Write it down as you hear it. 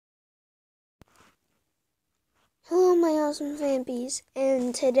Hello, my awesome fanpies,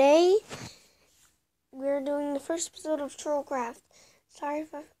 and today we're doing the first episode of Trollcraft. Sorry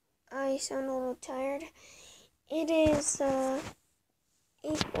if I sound a little tired. It is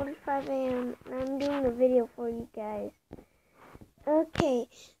 8:45 a.m. and I'm doing a video for you guys. Okay,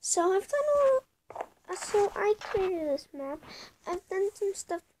 so I've done so I created this map. I've done some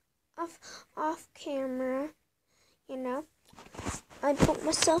stuff off camera, you know. I put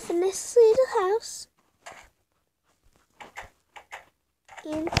myself in this little house.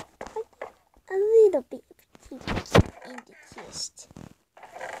 And a little bit of people in the chest.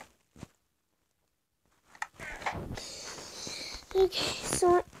 Okay,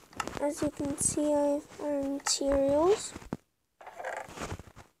 so as you can see, I have our materials.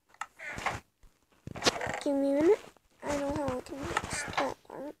 Give me a minute. I know how I can fix that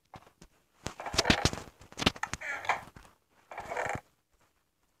part.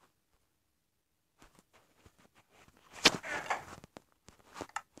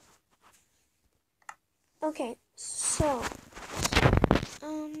 Okay, so,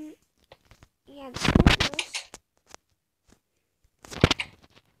 yeah, this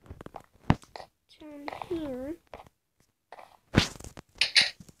down here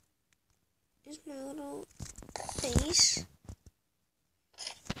is my little face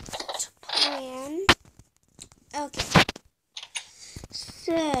to plan. Okay,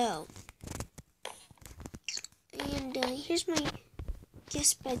 so, and here's my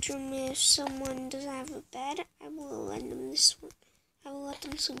guest bedroom. If someone doesn't have a bed, I will lend them this one. I will let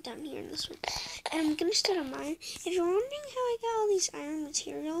them sleep down here in this one. And I'm gonna start a mine. If you're wondering how I got all these iron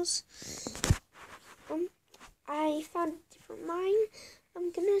materials, I found a different mine.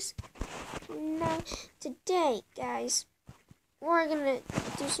 Now today, guys, we're gonna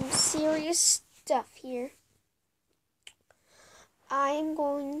do some serious stuff here. I am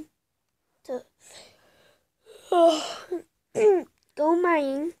going to go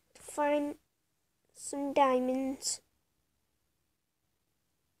mining to find some diamonds,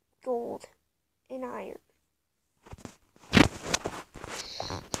 gold, and iron.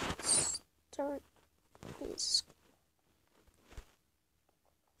 Start this.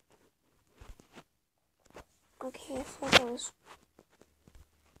 Okay, for those.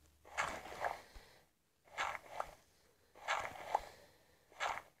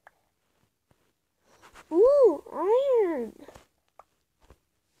 Ooh, iron.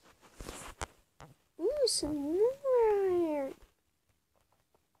 Ooh, some more iron.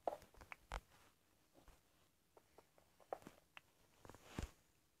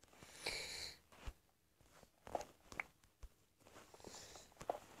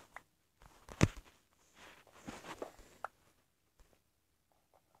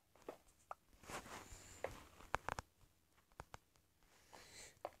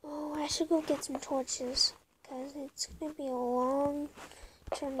 Oh, I should go get some torches, because it's going to be a long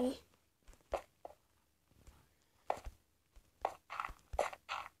journey.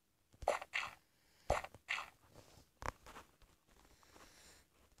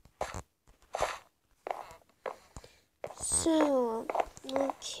 So,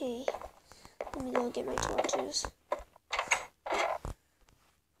 okay, let me go get my torches.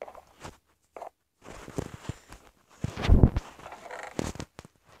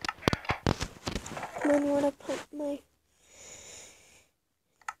 Then where to put my,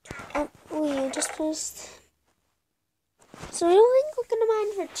 oh yeah, just placed. So I don't think we're gonna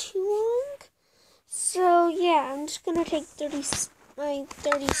mine for too long. So yeah, I'm just gonna take my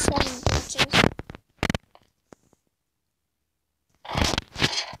 37 torches.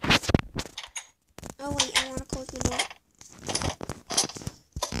 Oh wait, I wanna close the door.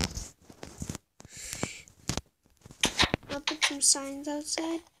 I'll put some signs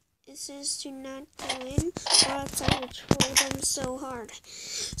outside. It says do not go in, or else I will troll them so hard.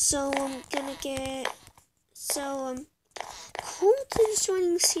 So I'm gonna get, Colt is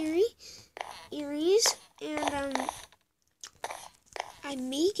joining series, and I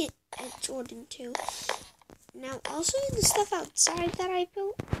may get at Jordan too. Now I'll show you the stuff outside that I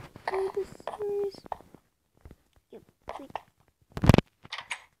built for this series. Yep, wait.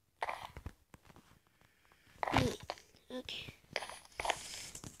 Okay.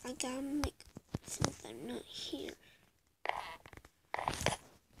 I gotta make, since I'm not here.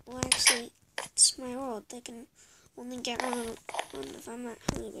 Well, actually, it's my world. I can only get around if I'm at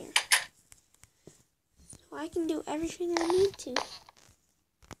Honey Bear. So I can do everything I need to.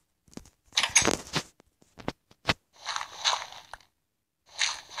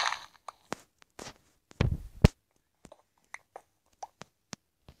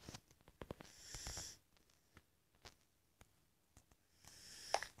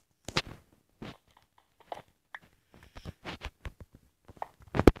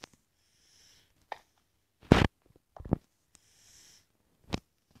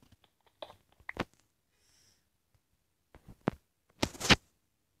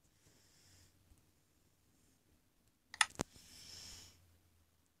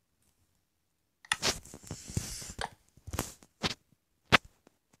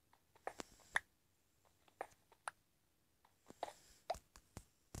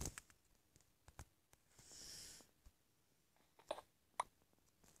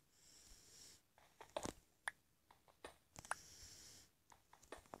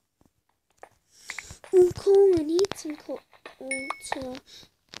 coal. I need some coal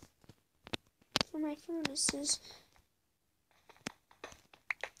for my furnaces.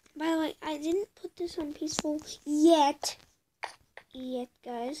 By the way, I didn't put this on peaceful yet,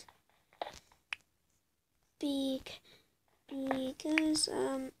 guys. Because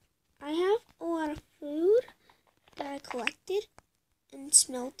I have a lot of food that I collected and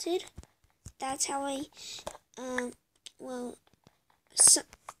smelted. That's how I I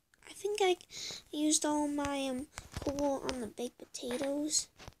think I used all my coal on the baked potatoes.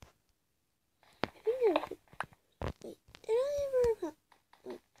 I think wait, did I ever?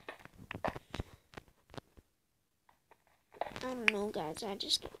 I don't know, guys. I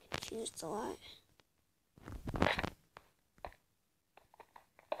just get confused a lot.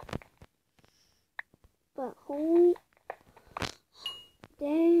 But holy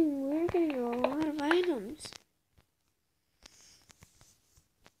dang, we're getting a lot of items.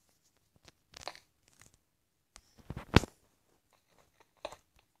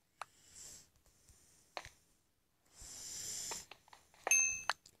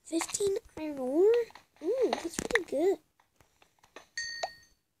 $15 iron ore? Ooh, that's pretty good.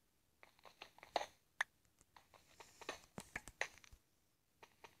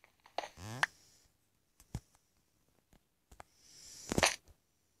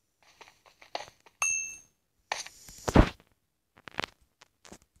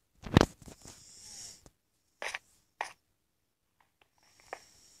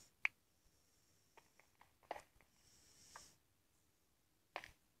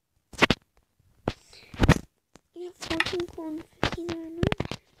 You have 14 coal and 15 iron ore.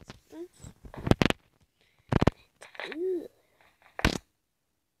 That's good.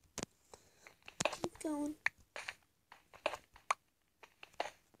 Keep going.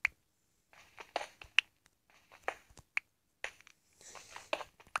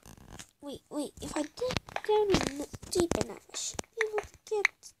 Wait, if I dig down deep enough, I should be able to get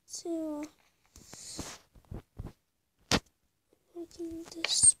to making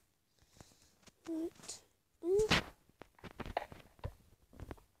this. What?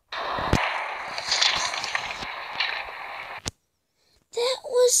 That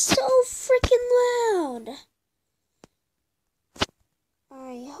was so freaking loud.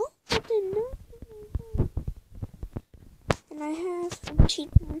 I hope I did not. And I have a cheat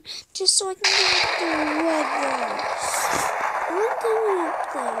one just so I can get up the weather. I'm going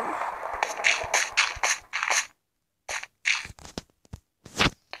up there.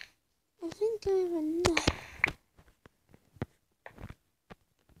 I think I have enough.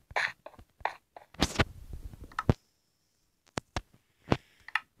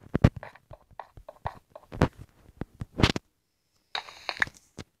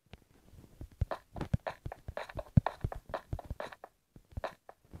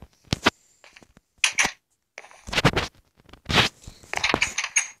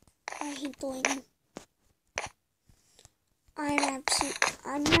 I hate the lightning.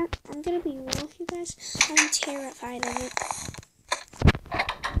 I'm gonna be real with you guys. I'm terrified of it.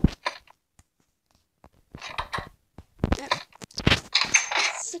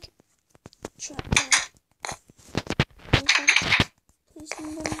 Freaking trap down. Please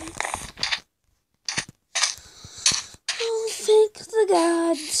nobody. Oh, thank the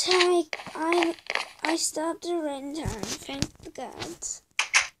gods. I stopped it right in time. Thank the gods.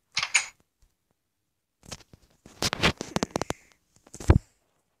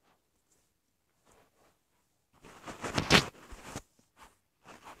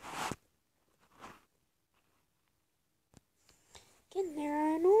 Getting there,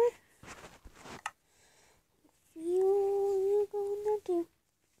 iron ore. You're gonna do.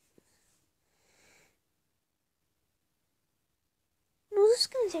 No, this is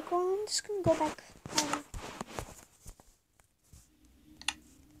gonna take a while. I'm just gonna go back home.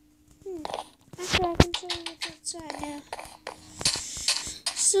 Actually, I can show you what's outside now.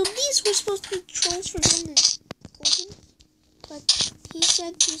 So these were supposed to be trolls for getting the golden, but he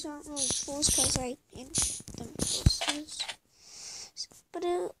said these aren't really trolls because I named them trolls. But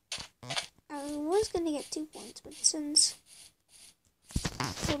I was gonna get 2 points, but since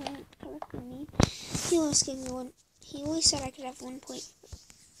he didn't correctly me, he always gave me one. He always said I could have 1 point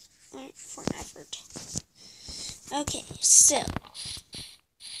for an effort. Okay, so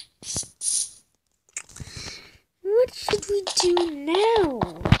what should we do now?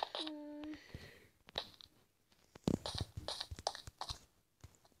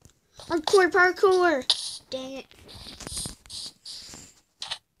 Parkour! Dang it.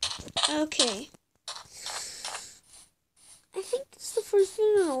 Okay. I think this is the first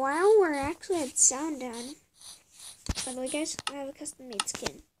video in a while where I actually had sound down. By the way, guys, I have a custom made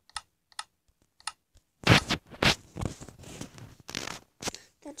skin.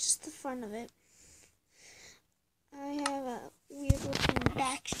 That's just the front of it. I have a weird looking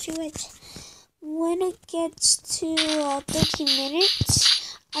back to it. When it gets to 13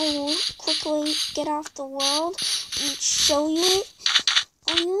 minutes, I will quickly get off the world and show you it.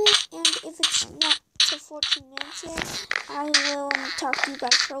 And if it's not to 14 minutes yet, I will talk to you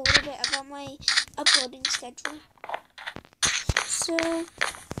guys for a little bit about my uploading schedule. So,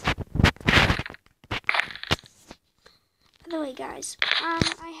 by the way, guys,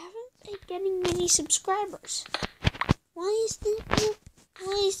 I haven't been getting many subscribers. Why is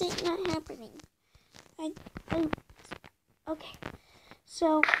that not happening? Okay,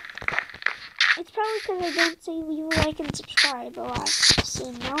 so it's probably because I don't say leave a like and subscribe a lot.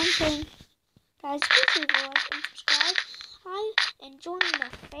 So now I'm saying, guys, please leave a like and subscribe. Hi, and join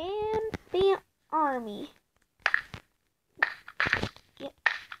the army. Yep.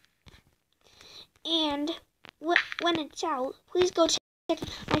 And when it's out, please go check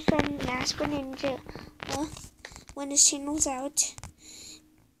my friend Master Ninja when his channel's out.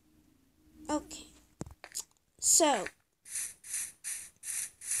 Okay. So,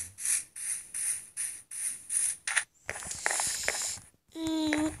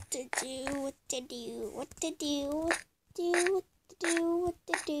 what to do.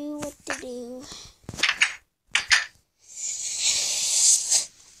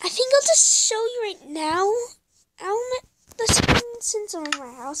 I think I'll just show you right now. Since I'm in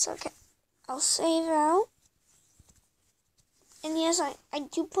my house, okay. I'll save out. And yes, I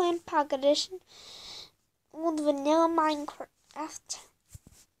do play in Pocket Edition with vanilla Minecraft.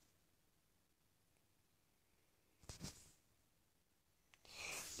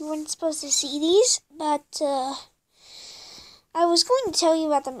 You weren't supposed to see these, but I was going to tell you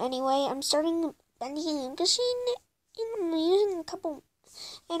about them anyway. I'm starting a vending machine, and I'm using a couple,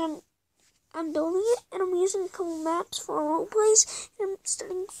 and I'm building it, and I'm using a couple maps for roleplays, and I'm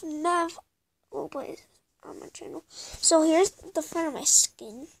starting FNAF roleplays on my channel. So here's the front of my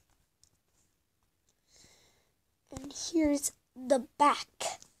skin, and here's the back.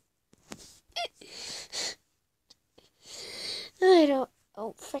 I don't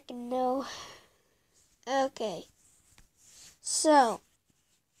freaking know. Okay, so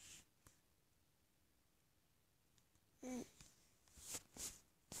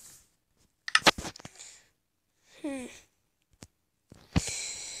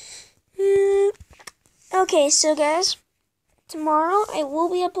okay, so guys, tomorrow I will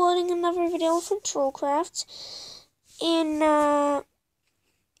be uploading another video for Trollcraft. In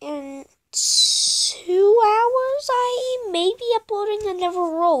 2 hours, I may be uploading another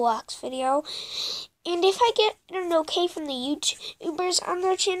Roblox video. And if I get an okay from the YouTubers on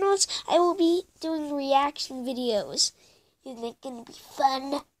their channels, I will be doing reaction videos. Isn't it gonna be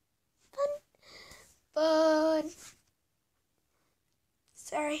fun? Fun.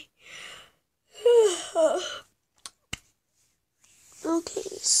 Sorry.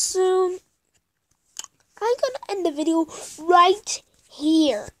 Okay, so I'm gonna end the video right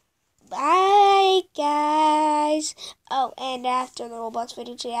here. Bye, guys. Oh, and after the Roblox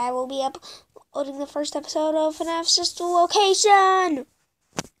video today, I will be uploading the first episode of FNAF Sister Location.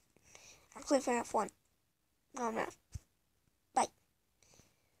 Actually, FNAF 1. No, I'm not.